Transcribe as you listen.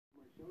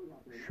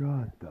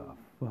Shut the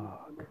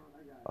fuck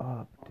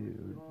up,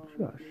 dude.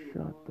 Just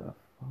shut the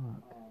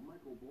fuck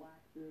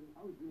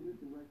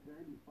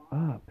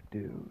up,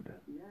 dude.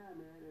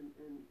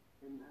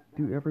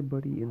 Do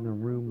everybody in the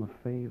room a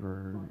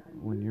favor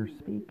when you're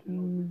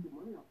speaking.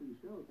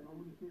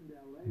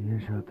 You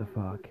shut the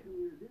fuck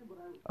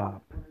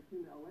up.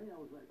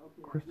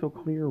 Crystal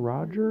clear,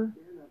 Roger?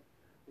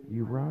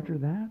 You Roger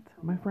that,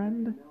 my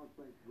friend?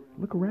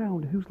 Look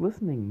around. Who's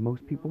listening?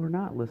 Most people are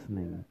not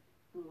listening.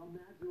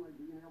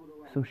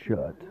 So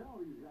shut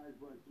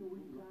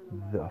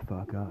the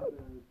fuck up.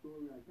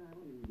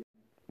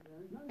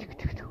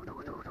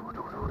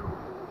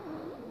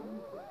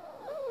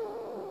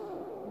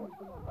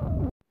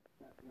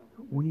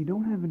 When you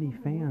don't have any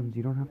fans,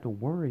 you don't have to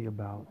worry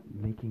about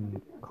making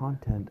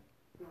content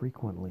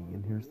frequently.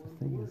 And here's the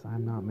thing is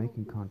I'm not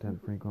making content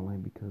frequently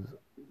because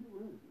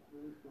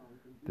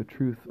the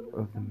truth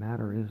of the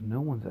matter is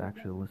no one's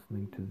actually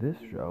listening to this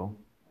show,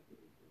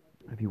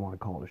 if you want to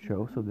call it a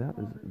show. So that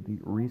is the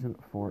reason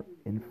for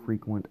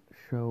infrequent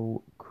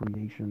show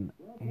creation,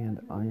 and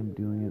I am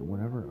doing it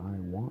whenever I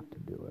want to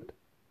do it.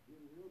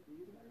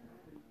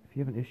 If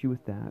you have an issue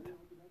with that,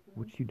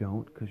 which you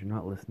don't because you're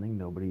not listening,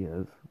 nobody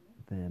is,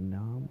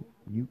 then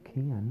you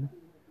can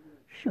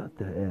shut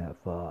the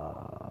F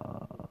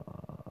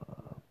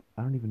up.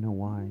 I don't even know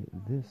why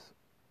this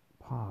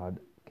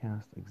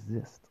podcast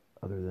exists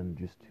other than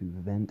just to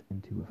vent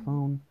into a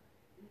phone.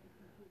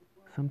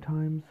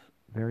 Sometimes,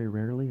 very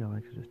rarely, I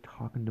like to just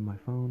talk into my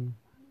phone.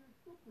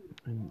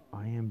 And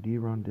I am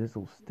D-Ron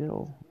Dizzle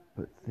still,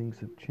 but things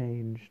have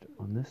changed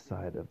on this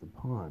side of the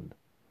pond.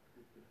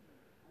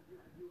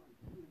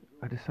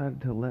 I decided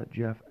to let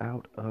Jeff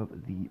out of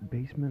the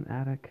basement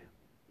attic.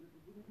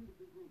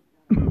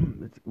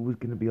 It was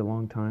going to be a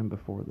long time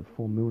before the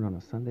full moon on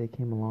a Sunday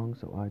came along,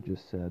 so I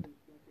just said,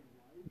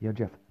 yeah,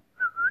 Jeff.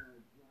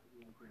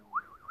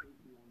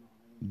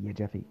 Yeah,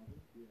 Jeffy.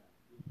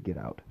 Get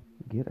out.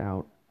 Get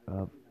out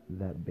of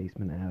that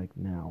basement attic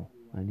now.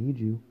 I need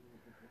you.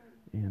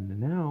 And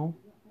now,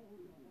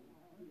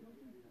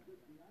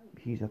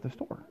 he's at the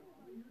store.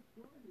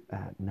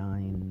 At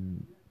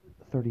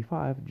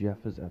 9:35,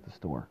 Jeff is at the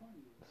store.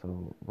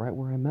 So right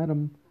where I met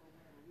him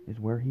is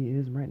where he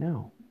is right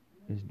now,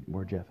 is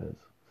where Jeff is.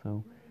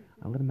 So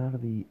I let him out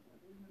of the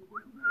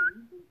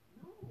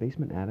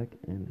basement attic,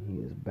 and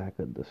he is back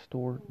at the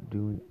store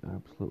doing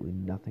absolutely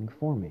nothing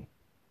for me.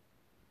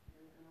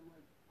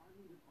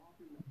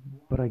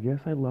 But I guess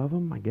I love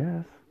him, I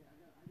guess.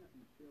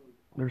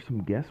 There's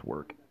some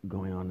guesswork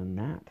going on in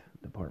that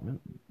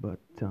department, but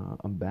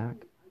I'm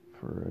back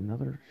for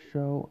another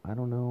show. I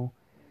don't know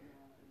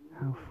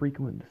how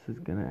frequent this is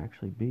going to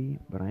actually be,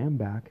 but I am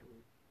back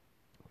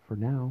for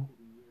now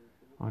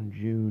on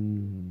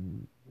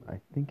June, I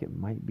think it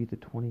might be the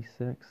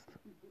 26th.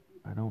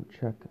 I don't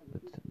check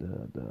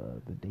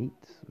the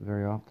dates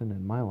very often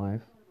in my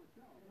life,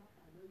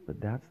 but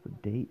that's the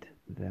date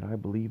that I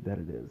believe that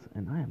it is,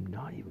 and I am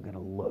not even going to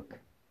look.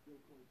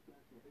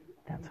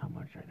 That's how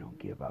much I don't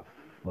give a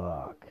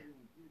fuck.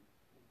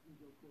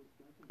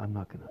 I'm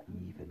not going to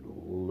even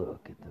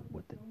look at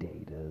what the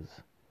date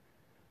is.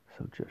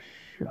 So just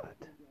shut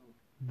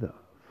the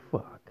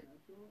fuck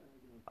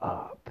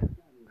up.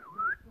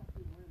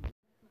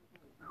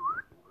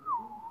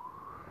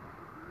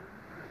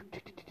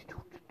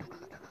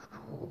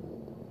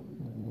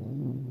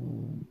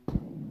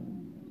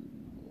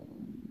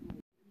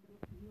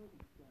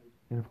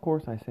 And of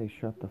course I say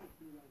shut the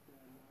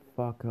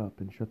fuck up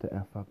and shut the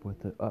F up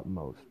with the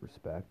utmost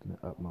respect and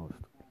the utmost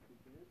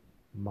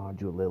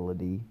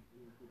modularity.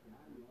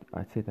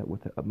 I say that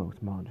with the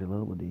utmost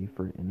modularity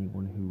for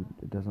anyone who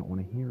doesn't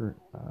want to hear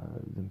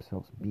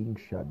themselves being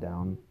shut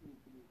down.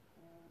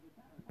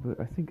 But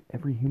I think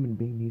every human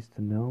being needs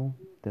to know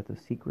that the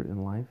secret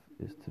in life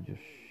is to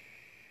just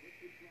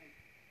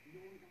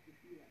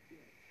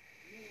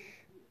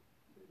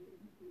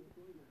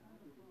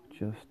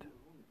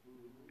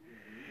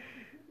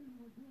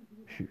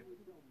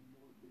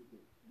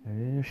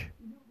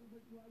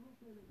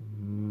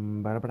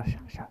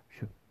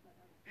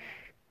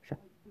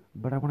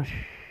but I want to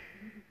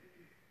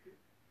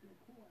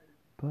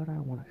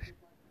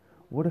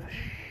what if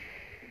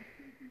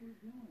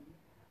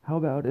how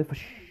about if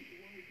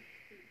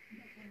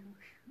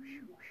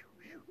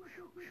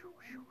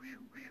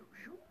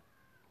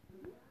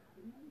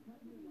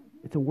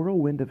it's a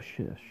whirlwind of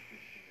shish.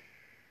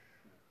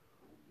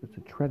 It's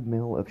a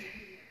treadmill of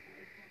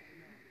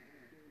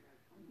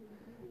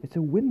It's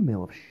a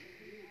windmill of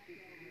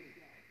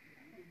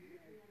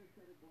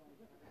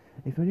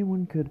If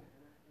anyone could,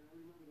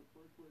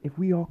 if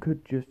we all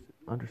could just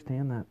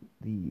understand that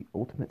the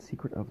ultimate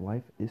secret of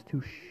life is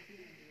to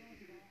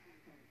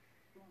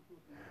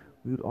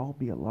we would all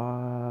be a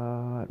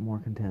lot more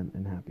content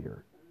and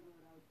happier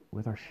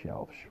with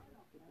ourselves.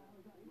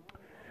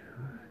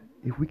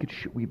 If we could,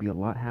 we'd be a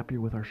lot happier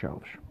with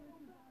ourselves.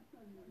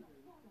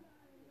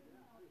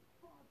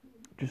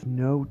 Just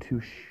know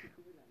to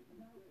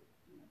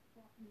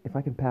if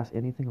I can pass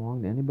anything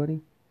along to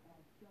anybody,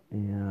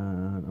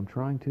 and I'm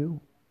trying to,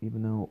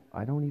 even though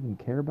I don't even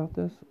care about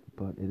this,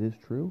 but it is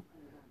true.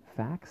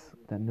 facts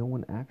that no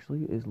one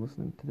actually is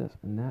listening to this,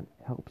 and that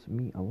helps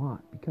me a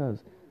lot because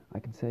I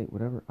can say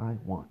whatever I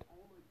want.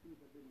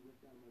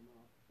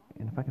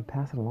 And if I can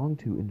pass it along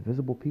to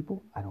invisible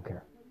people, I don't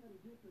care.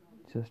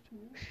 Just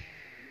shh.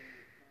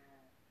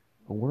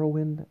 A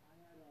whirlwind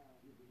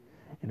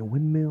and a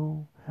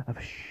windmill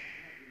of shh.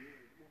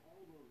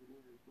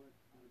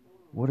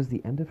 What is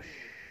the end of shh?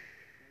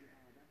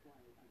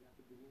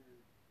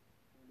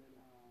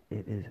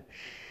 It is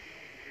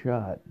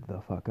shut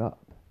the fuck up.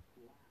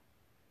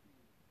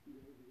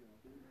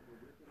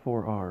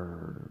 For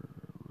our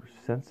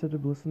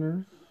sensitive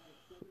listeners,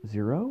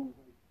 0,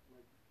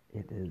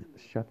 it is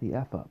shut the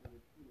F up.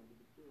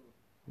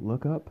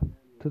 Look up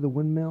to the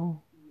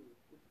windmill.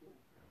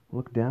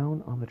 Look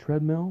down on the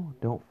treadmill.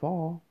 Don't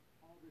fall.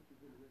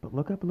 But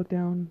look up and look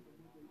down.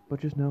 But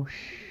just know,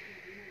 shh.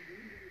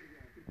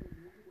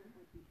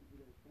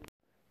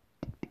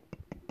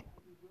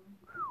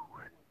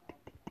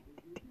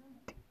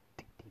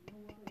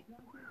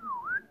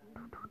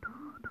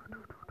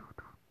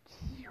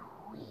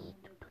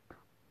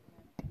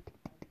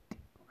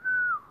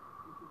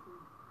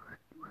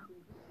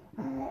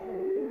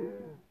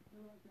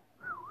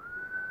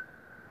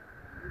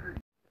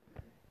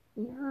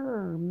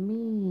 You're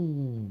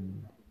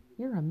mean.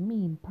 You're a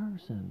mean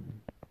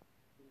person.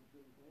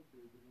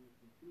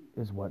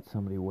 Is what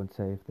somebody would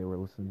say if they were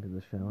listening to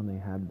the show and they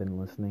had been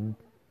listening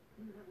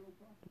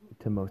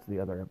to most of the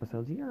other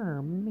episodes.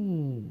 You're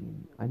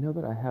mean. I know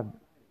that I have,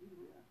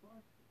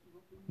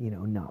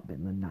 not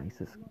been the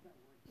nicest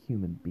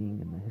human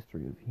being in the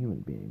history of human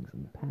beings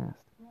in the past.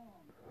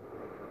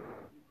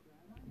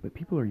 But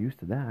people are used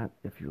to that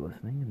if you're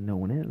listening, and no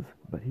one is.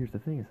 But here's the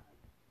thing is,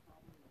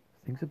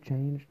 things have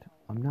changed.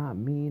 I'm not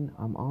mean.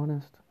 I'm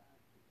honest.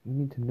 You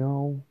need to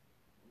know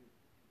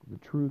the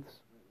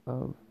truths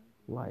of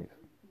life.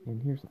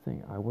 And here's the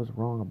thing. I was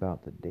wrong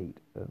about the date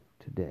of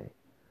today.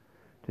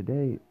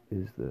 Today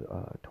is the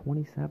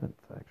 27th,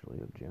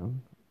 actually, of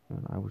June.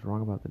 And I was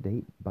wrong about the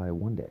date by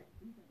one day.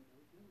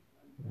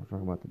 I was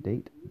wrong about the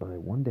date by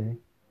one day.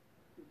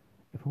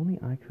 If only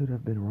I could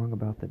have been wrong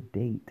about the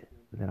date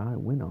that I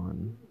went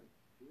on,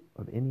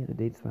 of any of the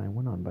dates that I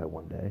went on by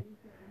one day,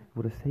 it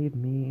would have saved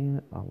me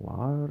a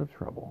lot of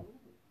trouble.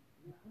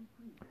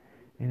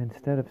 And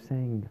instead of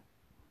saying,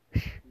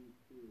 shh,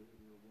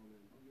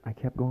 I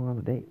kept going on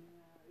the date.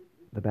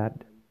 The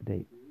bad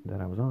date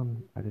that I was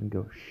on, I didn't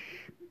go,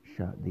 shh,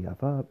 shut the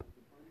F up,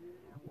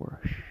 or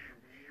shh.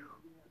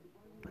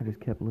 I just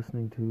kept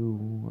listening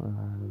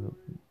to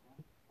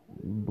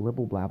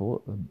blibble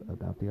blabble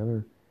about the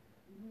other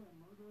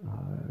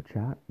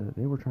chat that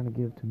they were trying to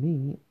give to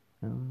me.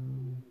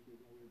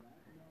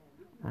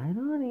 I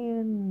don't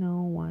even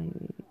know why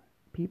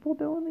people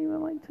don't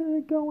even like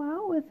to go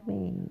out with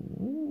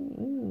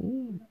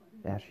me.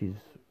 As she's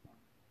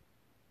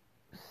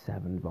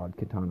 7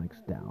 vodka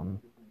tonics down.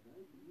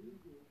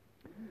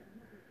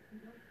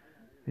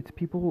 It's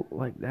people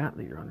like that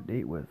you're on a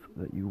date with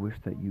that you wish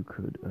that you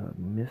could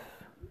miss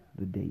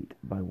the date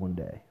by one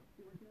day.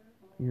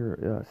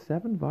 You're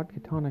 7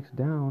 vodka tonics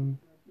down,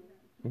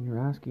 and you're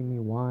asking me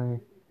why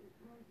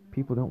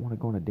people don't want to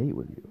go on a date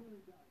with you.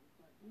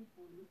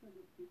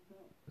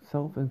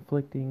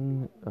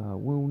 Self-inflicting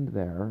wound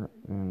there,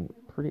 and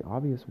pretty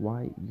obvious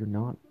why you're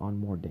not on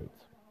more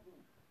dates.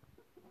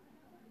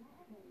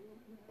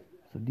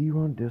 So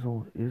D-Ron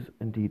Dizzle is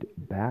indeed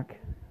back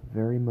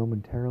very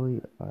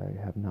momentarily. I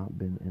have not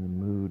been in the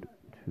mood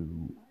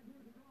to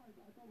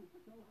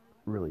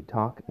really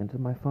talk into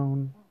my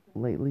phone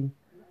lately.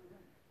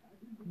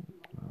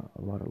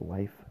 A lot of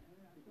life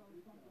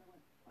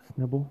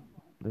snibble.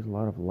 There's a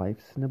lot of life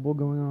snibble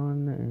going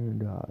on,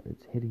 and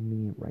it's hitting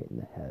me right in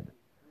the head.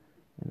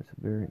 And it's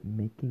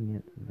making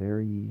it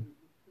very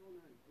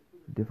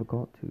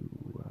difficult to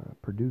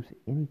produce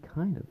any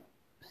kind of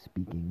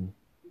speaking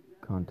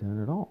content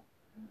at all.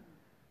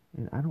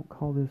 And I don't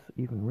call this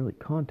even really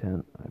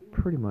content. I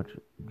pretty much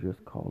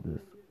just call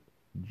this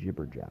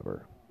jibber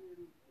jabber.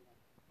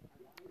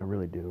 I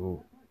really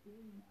do.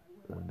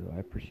 I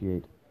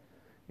appreciate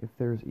if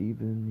there's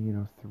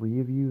even, 3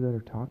 of you that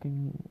are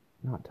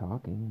not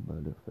talking,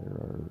 but if there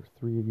are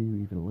 3 of you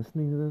even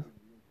listening to this,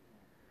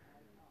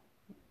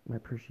 I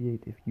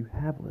appreciate if you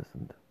have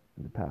listened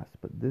in the past.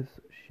 But this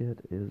shit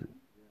is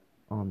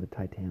on the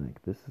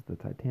Titanic. This is the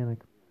Titanic.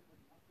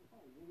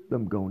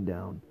 I'm going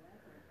down.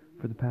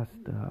 For the past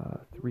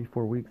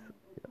 3-4 weeks,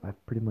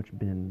 I've pretty much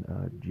been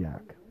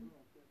Jack.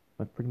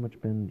 I've pretty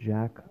much been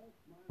Jack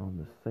on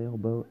the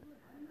sailboat,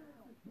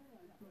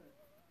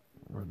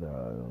 or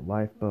the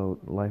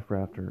lifeboat, life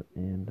rafter,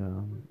 and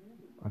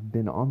I've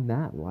been on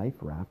that life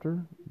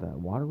rafter, that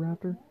water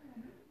rafter,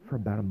 for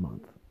about a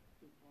month.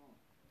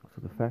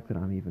 So the fact that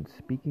I'm even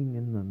speaking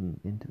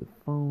into the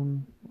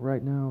phone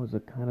right now is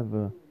a kind of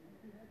a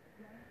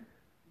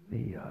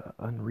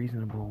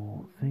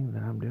unreasonable thing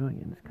that I'm doing,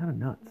 and it's kind of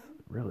nuts.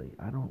 Really,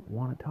 I don't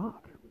want to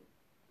talk.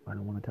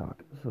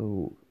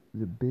 So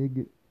the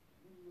big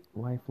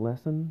life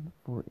lesson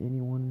for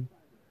anyone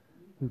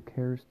who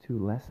cares to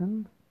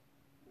lesson,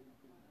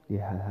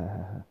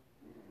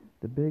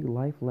 the big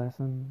life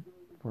lesson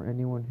for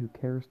anyone who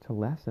cares to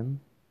lesson.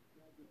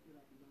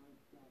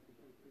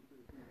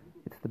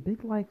 It's the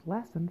big life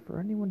lesson for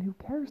anyone who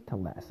cares to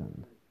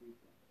lesson.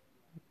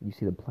 You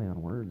see the play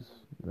on words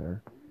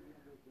there.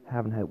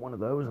 Haven't had one of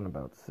those in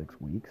about 6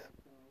 weeks.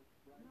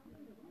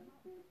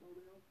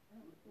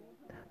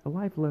 The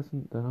life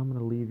lesson that I'm going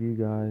to leave you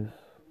guys,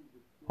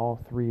 all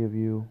three of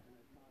you,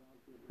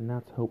 and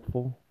that's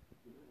hopeful.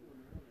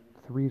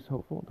 3 is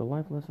hopeful. The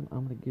life lesson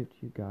I'm going to give to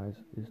you guys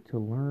is to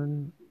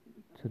learn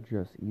to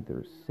just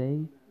either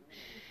say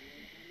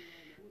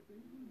shh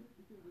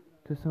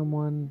to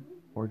someone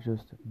or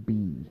just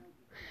be.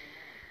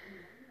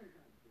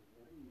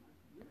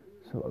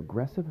 So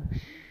aggressive shh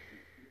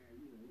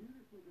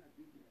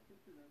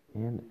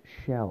and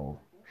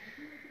shell.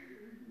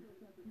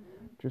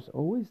 Just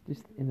always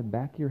just in the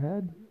back of your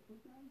head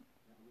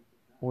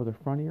or the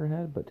front of your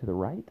head, but to the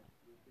right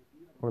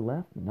or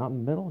left, not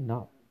in the middle,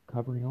 not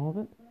covering all of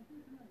it.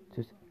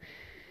 Just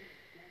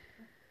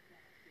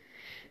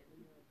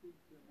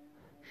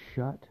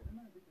shut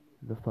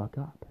the fuck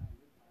up.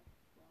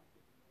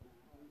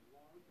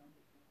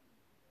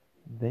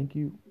 Thank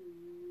you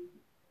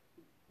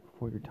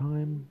for your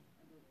time,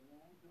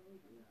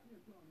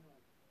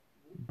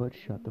 but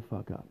shut the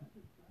fuck up.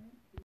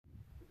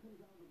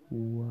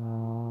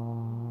 Wow.